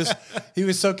guy would just, he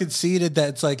was so conceited that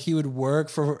it's like he would work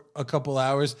for a couple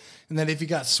hours, and then if he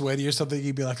got sweaty or something,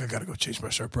 he'd be like, I gotta go change my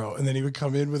shirt, bro. And then he would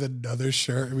come in with another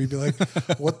shirt, and we'd be like,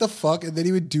 what the fuck? And then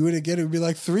he would do it again. It would be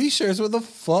like, 3 shirts? What the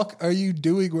fuck are you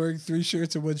doing wearing 3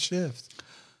 shirts in one shift?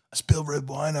 I spilled red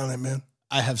wine on it, man.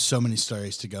 I have so many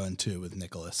stories to go into with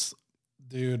Nicholas.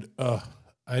 Dude,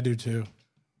 I do too.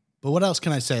 But what else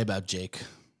can I say about Jake?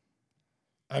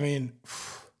 I mean,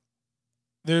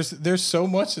 there's so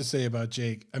much to say about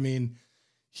Jake. I mean,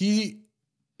 he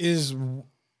is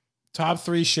top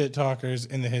 3 shit talkers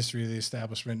in the history of the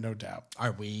establishment, no doubt.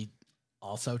 Are we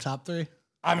also top 3?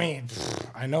 I mean,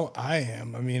 I know I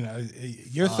am. I mean,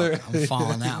 you're third. I'm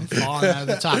falling out. I'm falling out of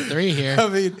the top 3 here. I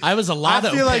mean, I was a lot I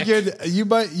of feel like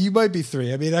you might be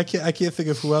 3. I mean, I can't think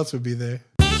of who else would be there.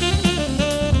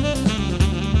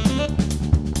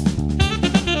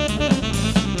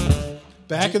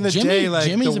 Back in the day, like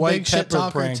Jimmy's the a white big shit pepper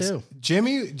talker pranks. too.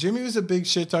 Jimmy was a big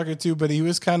shit talker too, but he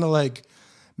was kind of like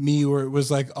me, where it was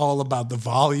like all about the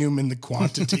volume and the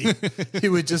quantity.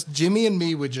 Jimmy and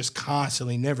me would just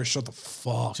constantly never shut the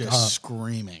fuck just up.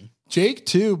 screaming. Jake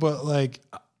too, but like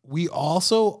we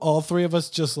also, all 3 of us,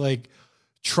 just like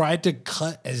tried to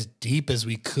cut as deep as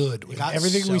we could with got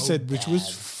everything we so said, which was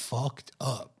bad. fucked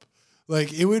up.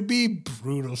 Like it would be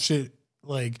brutal shit.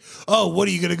 Like, oh, what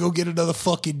are you gonna go get another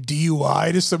fucking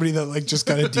DUI to somebody that like just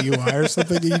got a DUI or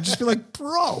something? And you just be like,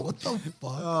 bro, what the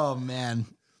fuck? Oh man.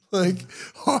 Like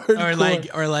hardcore.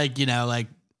 Or like, you know, like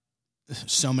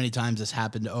so many times this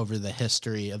happened over the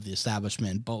history of the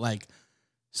establishment, but like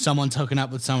someone's hooking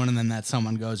up with someone and then that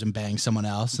someone goes and bangs someone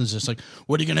else and it's just like,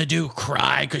 what are you gonna do?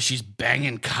 Cry because she's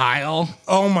banging Kyle?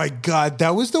 Oh my God,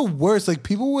 that was the worst. Like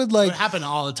people would like It happened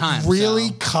all the time. really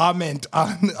so. comment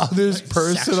on others'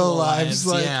 personal sexual lives.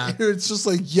 lives, Like yeah. it's just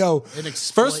like, yo, It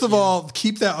exploit first of you. all,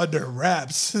 keep that under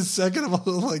wraps. Second of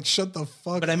all, like shut the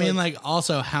fuck But up. I mean, like,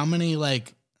 also, how many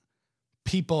like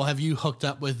people have you hooked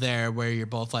up with there where you're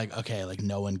both like, okay, like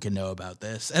no one can know about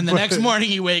this, and the next morning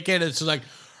you wake in, it's just like,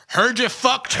 heard you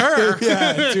fucked her.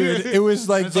 yeah, dude, it was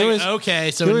like It's there like, was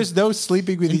okay, so there was no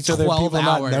sleeping with in each other, people 12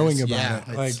 not hours, knowing about yeah,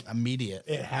 it. Like it's immediate.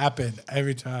 it happened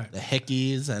every time. The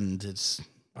hickeys and it's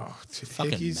Oh, dude,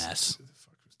 fucking hickeys. mess. Who the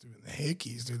fuck was doing the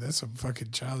hickeys, dude? That's some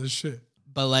fucking childish shit.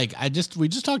 But like, we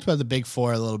just talked about the big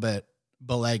 4 a little bit,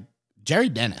 but like Jerry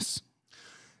Dennis,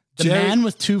 the man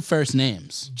with 2 first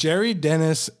names. Jerry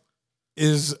Dennis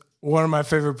is one of my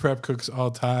favorite prep cooks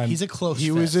all time. He's a close He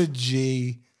fifth. was a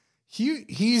G.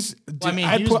 He's. Dude, I mean,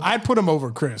 I'd put him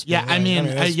over Chris. Yeah, but, I mean,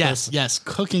 that's yes, personal. yes,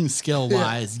 cooking skill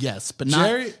wise, yes, but not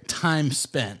Jerry- time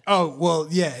spent. Oh well,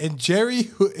 yeah. And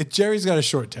Jerry's got a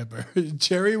short temper.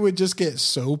 Jerry would just get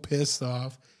so pissed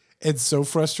off and so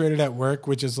frustrated at work,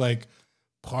 which is like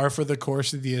par for the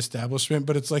course of the establishment.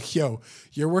 But it's like, yo,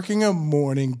 you're working a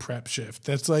morning prep shift.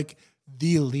 That's like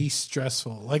the least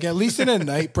stressful. Like at least in a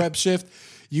night prep shift,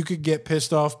 you could get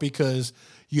pissed off because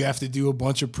you have to do a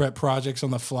bunch of prep projects on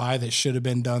the fly that should have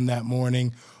been done that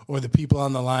morning, or the people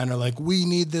on the line are like, we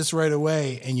need this right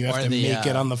away, and you have Or to the, make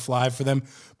it on the fly for them.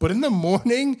 But in the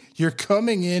morning, you're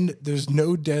coming in, there's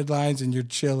no deadlines, and you're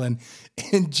chilling.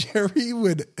 And Jerry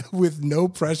would, with no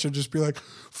pressure, just be like,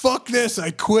 fuck this,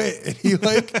 I quit. And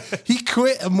he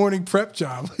quit a morning prep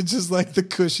job, which is like the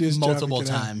cushiest Multiple job you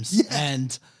can have. times. Yeah.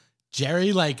 And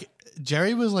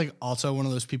Jerry was like also one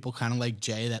of those people kind of like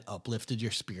Jay that uplifted your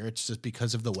spirits just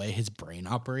because of the way his brain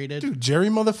operated. Dude, Jerry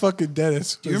motherfucking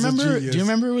Dennis. Do you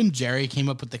remember when Jerry came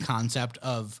up with the concept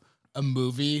of a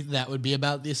movie that would be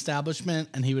about the establishment?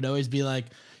 And he would always be like,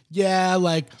 yeah,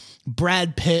 like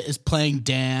Brad Pitt is playing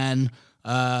Dan,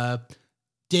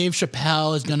 Dave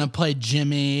Chapelle is gonna play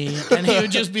Jimmy, and he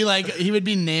would just be like, he would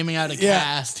be naming out a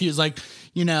cast. He was like,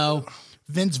 you know,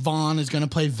 Vince Vaughn is going to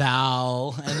play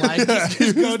Val, and like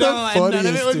just go down, and none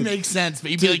of it would make sense,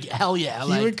 but he'd be like, hell yeah.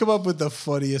 He would come up with the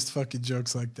funniest fucking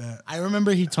jokes like that. I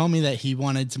remember he told me that he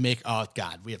wanted to make, oh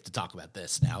God, we have to talk about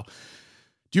this now.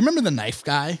 Do you remember the knife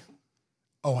guy?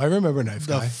 Oh, I remember Knife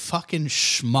Guy. The fucking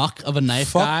schmuck of a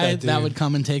knife guy that would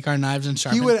come and take our knives and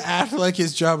sharpen. He would act like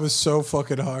his job was so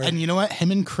fucking hard. And you know what?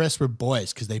 Him and Chris were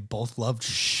boys because they both loved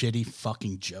shitty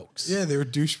fucking jokes. Yeah, they were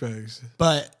douchebags.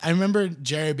 But I remember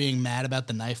Jerry being mad about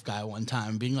the knife guy one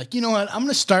time, being like, you know what? I'm going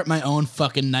to start my own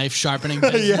fucking knife sharpening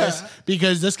business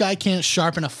because this guy can't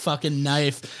sharpen a fucking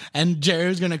knife. And Jerry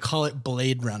was going to call it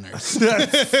Blade Runners.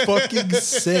 That's fucking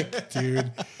sick,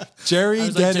 dude. Jerry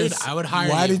Dennis, like, dude, I would hire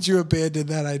why you. did you abandon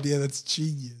that idea? That's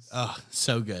genius. Oh,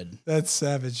 so good. That's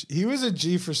savage. He was a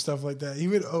G for stuff like that. He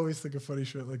would always think of funny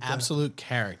shit like that. Absolute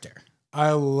character.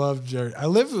 I love Jerry. I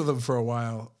lived with him for a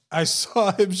while. I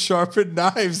saw him sharpen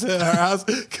knives at our house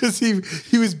because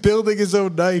he was building his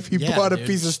own knife. He bought a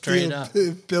piece of steel,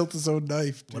 built his own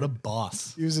knife. Dude. What a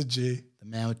boss. He was a G. The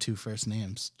man with two first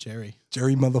names, Jerry.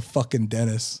 Jerry motherfucking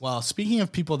Dennis. Well, speaking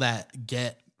of people that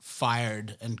get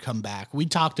fired and come back, we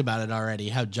talked about it already,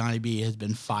 how Johnny B has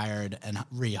been fired and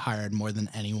rehired more than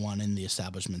anyone in the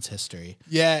establishment's history.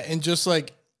 Yeah, and just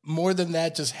like more than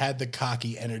that, just had the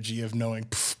cocky energy of knowing,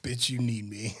 bitch, you need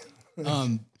me.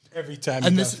 Every time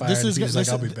he got fired, he was like,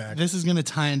 I'll be back. This is going to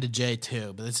tie into Jay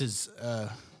too, but this is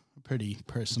pretty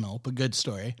personal, but good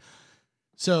story.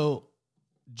 So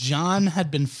John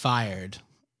had been fired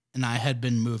and I had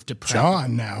been moved to prep.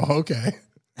 John now, okay.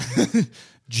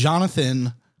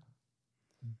 Jonathan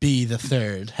B. the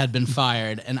third had been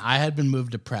fired and I had been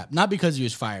moved to prep. Not because he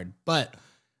was fired, but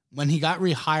when he got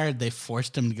rehired, they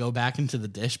forced him to go back into the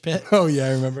dish pit. Oh yeah,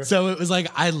 I remember. So it was like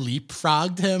I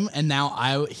leapfrogged him and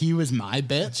now he was my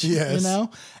bitch, you know?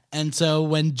 And so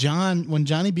when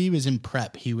Johnny B was in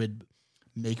prep, he would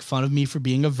make fun of me for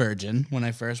being a virgin when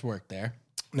I first worked there.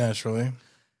 Naturally.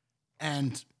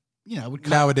 And, you know,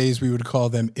 nowadays we would call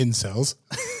them incels.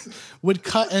 Would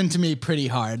cut into me pretty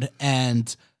hard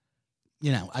and,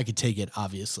 you know, I could take it,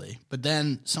 obviously. But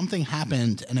then something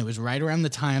happened, and it was right around the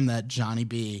time that Johnny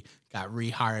B got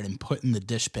rehired and put in the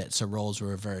dish pit, so roles were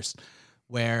reversed,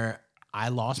 where I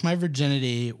lost my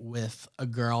virginity with a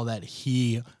girl that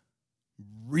he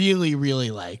really,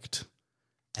 really liked.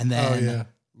 And then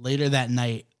later that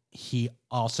night, he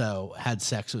also had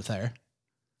sex with her.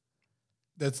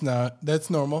 That's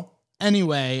normal.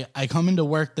 Anyway, I come into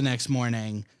work the next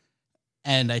morning,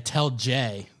 and I tell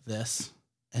Jay this.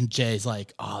 And Jay's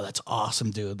like, oh, that's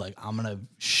awesome, dude. Like, I'm going to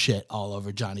shit all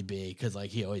over Johnny B because, like,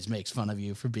 he always makes fun of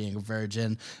you for being a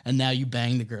virgin. And now you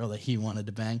banged the girl that he wanted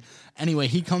to bang. Anyway,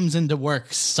 he comes into work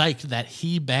psyched that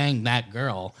he banged that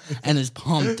girl and is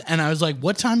pumped. And I was like,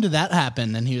 what time did that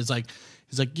happen? And he's like,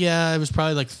 yeah, it was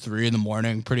probably like 3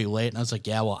 a.m, pretty late. And I was like,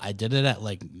 yeah, well, I did it at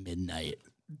like midnight.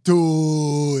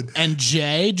 Dude. And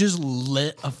Jay just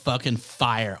lit a fucking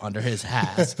fire under his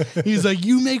ass. He's like,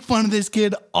 you make fun of this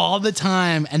kid all the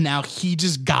time, and now he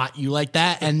just got you like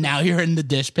that, and now you're in the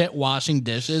dish pit washing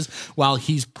dishes while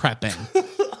he's prepping.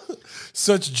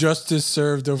 Such justice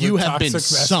served over you have toxic been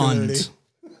masculinity. sunned.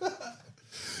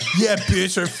 Yeah,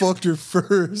 bitch, I fucked her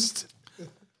first.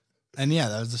 And yeah,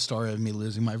 that was the story of me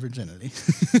losing my virginity.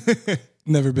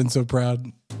 Never been so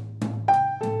proud.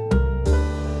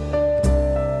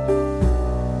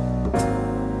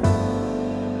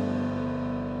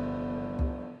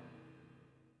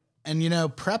 And, you know,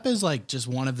 prep is like just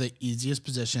one of the easiest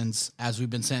positions, as we've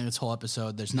been saying this whole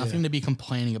episode. There's nothing to be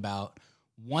complaining about.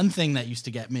 One thing that used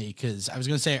to get me, because I was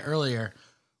going to say it earlier,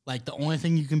 like the only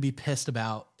thing you can be pissed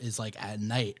about is like at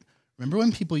night. Remember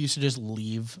when people used to just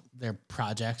leave their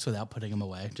projects without putting them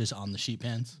away, just on the sheet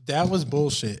pans? That was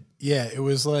bullshit. Yeah, it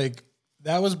was like,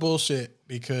 that was bullshit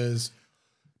because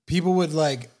people would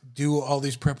like do all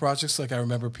these prep projects. Like I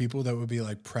remember people that would be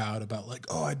like proud about like,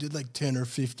 oh, I did like 10 or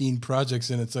 15 projects.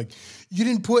 And it's like, you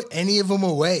didn't put any of them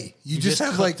away. You just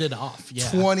have like it off.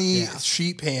 20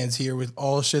 sheet pans here with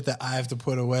all shit that I have to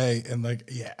put away. And like,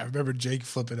 yeah, I remember Jake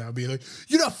flipping out, being like,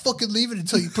 you're not fucking leaving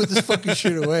until you put this fucking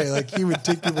shit away. Like he would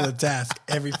take people to task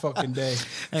every fucking day.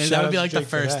 And that would be like the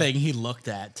first thing he looked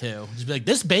at too. Just be like,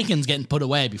 this bacon's getting put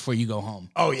away before you go home.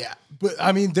 Oh yeah. But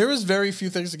I mean, there was very few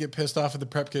things to get pissed off at the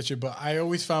prep kitchen, but I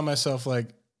always found myself like,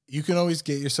 you can always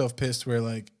get yourself pissed where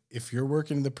like, if you're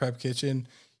working in the prep kitchen,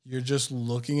 you're just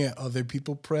looking at other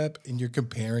people prep and you're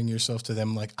comparing yourself to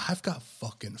them. Like, I've got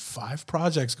fucking 5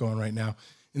 projects going right now,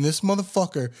 and this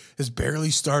motherfucker has barely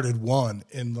started one.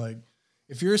 And like,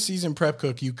 if you're a seasoned prep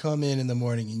cook, you come in the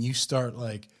morning and you start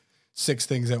like 6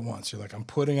 things at once. You're like, I'm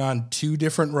putting on 2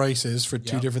 different rices for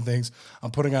 2 different things.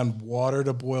 I'm putting on water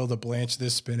to boil to blanch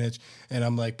this spinach, and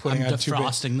I'm like putting on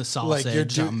defrosting the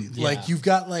sausage. Like you've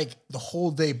got like the whole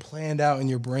day planned out in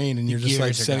your brain, and you're just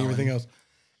like setting everything else.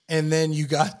 And then you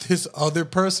got this other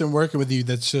person working with you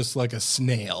that's just like a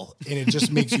snail, and it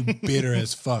just makes you bitter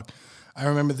as fuck. I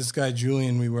remember this guy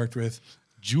Julian we worked with.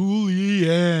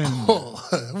 Julian.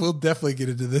 Oh, we'll definitely get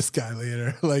into this guy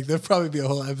later. Like, there'll probably be a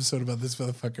whole episode about this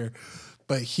motherfucker.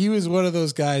 But he was one of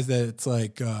those guys that it's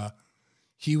like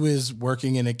he was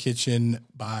working in a kitchen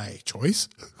by choice,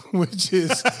 which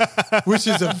is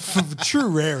a true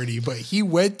rarity. But he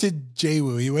went to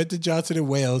JWU, he went to Johnson and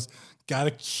Wales, got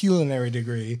a culinary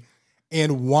degree,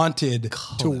 and wanted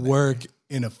to work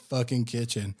in a fucking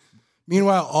kitchen.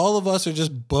 Meanwhile, all of us are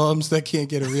just bums that can't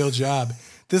get a real job.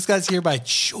 This guy's here by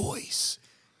choice.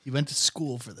 He went to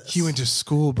school for this. He went to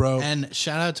school, bro. And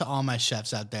shout out to all my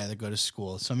chefs out there that go to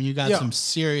school. Some of you got some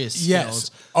serious skills.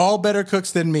 Yes, all better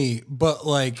cooks than me. But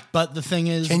the thing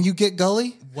is, can you get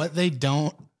gully? What they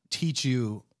don't teach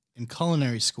you in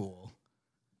culinary school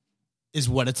is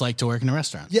what it's like to work in a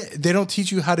restaurant. Yeah, they don't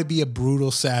teach you how to be a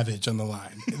brutal savage on the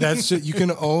line. That's just, you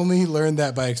can only learn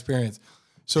that by experience.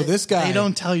 So this guy... They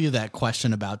don't tell you that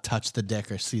question about touch the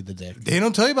dick or see the dick. They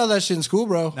don't tell you about that shit in school,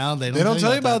 bro. No, they don't. They don't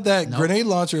tell you about that Nope. grenade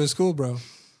launcher in school, bro.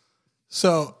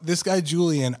 So this guy,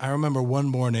 Julian, I remember one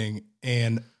morning,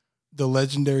 and the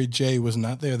legendary Jay was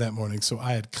not there that morning, so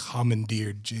I had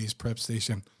commandeered Jay's prep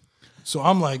station. So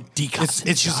I'm like, it's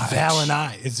just Val and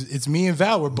I. It's me and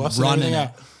Val. We're busting everything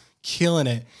out, killing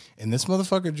it. And this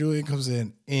motherfucker, Julian, comes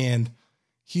in, and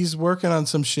he's working on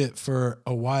some shit for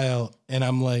a while, and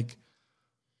I'm like...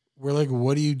 We're like,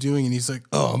 what are you doing? And he's like,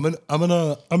 oh, I'm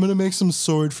gonna make some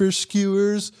swordfish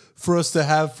skewers for us to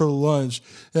have for lunch,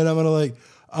 and I'm gonna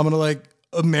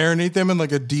marinate them in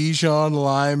like a Dijon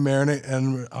lime marinade.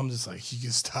 And I'm just like, you can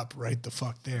stop right the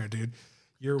fuck there, dude.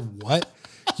 You're what?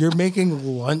 You're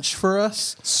making lunch for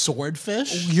us?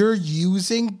 Swordfish? You're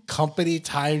using company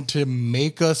time to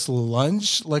make us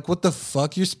lunch? Like, what the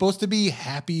fuck? You're supposed to be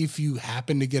happy if you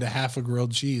happen to get a half a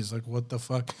grilled cheese. Like, what the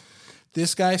fuck?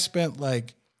 This guy spent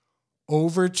like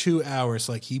over 2 hours.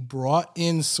 Like, he brought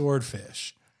in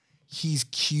swordfish. He's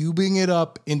cubing it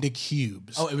up into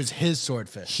cubes. Oh, it was his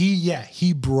swordfish.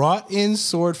 He brought in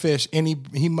swordfish, and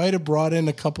he might have brought in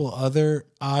a couple other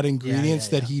odd ingredients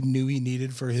that he knew he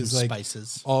needed for his like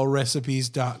spices.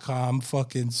 allrecipes.com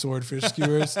fucking swordfish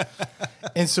skewers.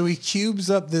 And so he cubes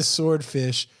up this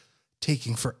swordfish,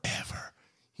 taking forever.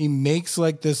 He makes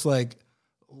like this like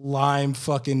lime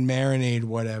fucking marinade,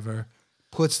 whatever,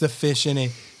 puts the fish in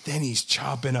it. Then he's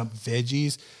chopping up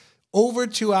veggies. Over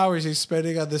 2 hours he's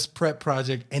spending on this prep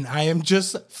project, and I am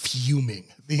just fuming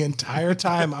the entire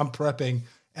time I'm prepping,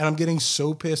 and I'm getting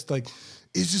so pissed. Like,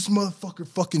 is this motherfucker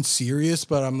fucking serious?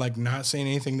 But I'm like not saying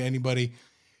anything to anybody.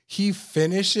 He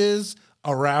finishes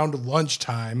around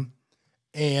lunchtime,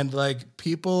 and like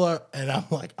people are, and I'm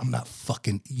like, I'm not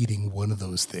fucking eating one of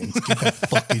those things. Get that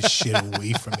fucking shit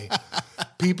away from me.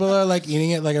 People are like eating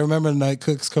it. Like, I remember night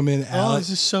cooks come in. This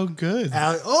is so good.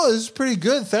 Alex, this is pretty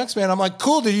good. Thanks, man. I'm like,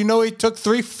 cool. Did you know it took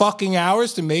 3 fucking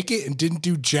hours to make it and didn't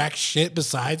do jack shit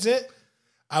besides it?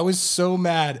 I was so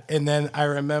mad. And then I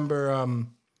remember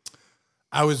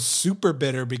I was super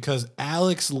bitter because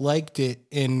Alex liked it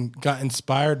and got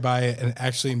inspired by it and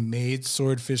actually made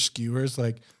swordfish skewers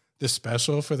like the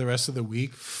special for the rest of the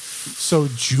week. So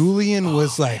Julian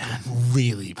was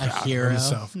really proud of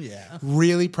himself. Yeah.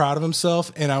 Really proud of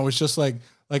himself. And I was just like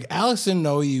Alex didn't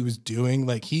know what he was doing.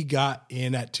 Like, he got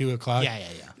in at 2:00. Yeah.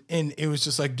 And it was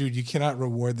just like, dude, you cannot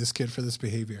reward this kid for this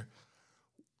behavior.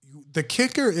 The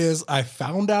kicker is I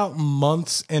found out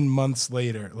months and months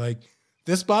later. Like,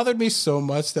 this bothered me so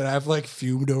much that I've like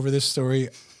fumed over this story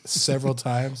several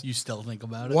times. You still think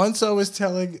about it? Once I was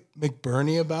telling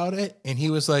McBurney about it, and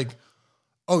he was like,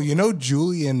 oh, you know,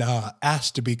 Julian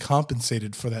asked to be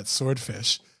compensated for that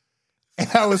swordfish. And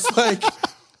I was like,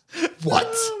 what?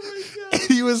 Oh, and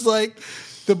he was like,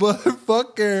 the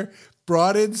motherfucker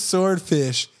brought in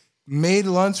swordfish, made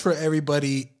lunch for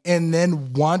everybody, and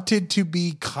then wanted to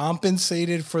be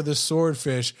compensated for the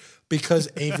swordfish because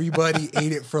everybody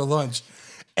ate it for lunch.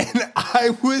 And I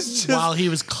was just... While he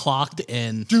was clocked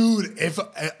in. Dude, if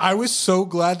I was so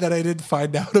glad that I didn't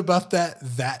find out about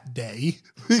that day,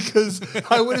 because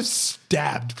I would have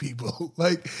stabbed people.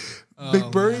 Like,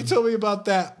 McBurney told me about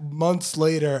that months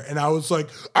later, and I was like,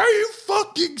 are you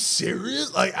fucking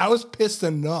serious? Like, I was pissed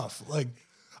enough. Like,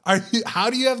 how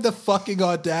do you have the fucking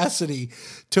audacity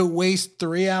to waste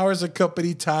 3 hours of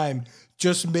company time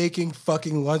just making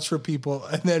fucking lunch for people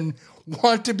and then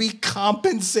want to be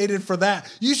compensated for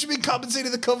that. You should be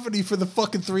compensating the company for the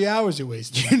fucking 3 hours you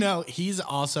wasted. You know, he's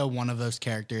also one of those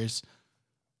characters,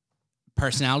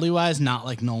 personality wise, not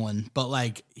like Nolan, but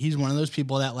like he's one of those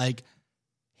people that like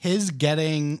his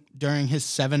getting during his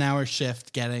 7-hour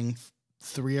shift, getting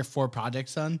 3 or 4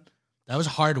 projects done. That was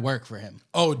hard work for him.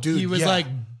 Oh, dude. He was like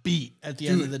beat at the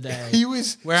end of the day. He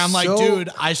was where I'm like, dude,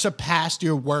 I surpassed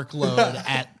your workload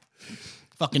at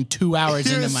fucking 2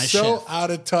 hours into my shift. So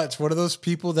out of touch. One of those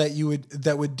people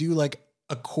that would do like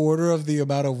a quarter of the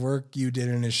amount of work you did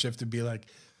in a shift to be like,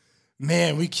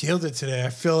 man, we killed it today.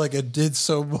 I feel like I did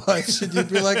so much. And you'd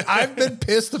be like, I've been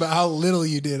pissed about how little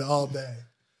you did all day.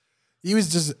 He was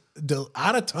just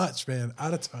out of touch, man.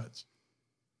 Out of touch.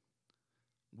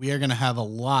 We are going to have a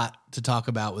lot to talk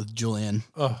about with Julian.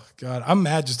 Oh, God. I'm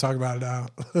mad just talking about it now.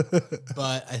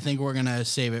 But I think we're going to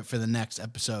save it for the next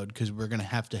episode because we're going to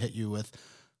have to hit you with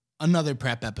another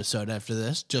prep episode after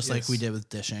this, just like we did with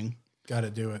dishing. Got to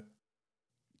do it.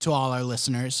 To all our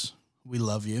listeners, we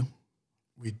love you.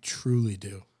 We truly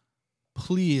do.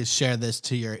 Please share this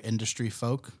to your industry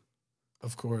folk.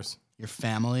 Of course. Your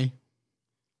family.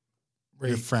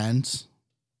 Your friends.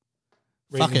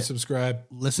 Rate and subscribe.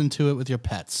 Listen to it with your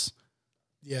pets.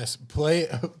 Yes. Play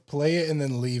it and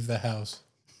then leave the house.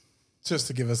 Just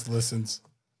to give us listens.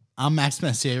 I'm Max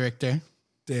Messier Richter.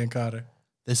 Dan Cotter.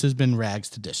 This has been Rags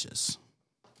to Dishes.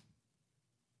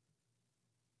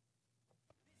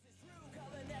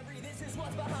 This is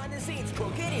what's behind the scenes.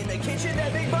 Cooking in the kitchen,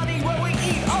 that big money where we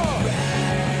eat. Oh,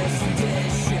 Rags to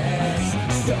dishes,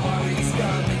 stories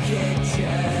from the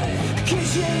kitchen.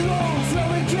 Kitchen rolls,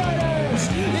 flowing gutter.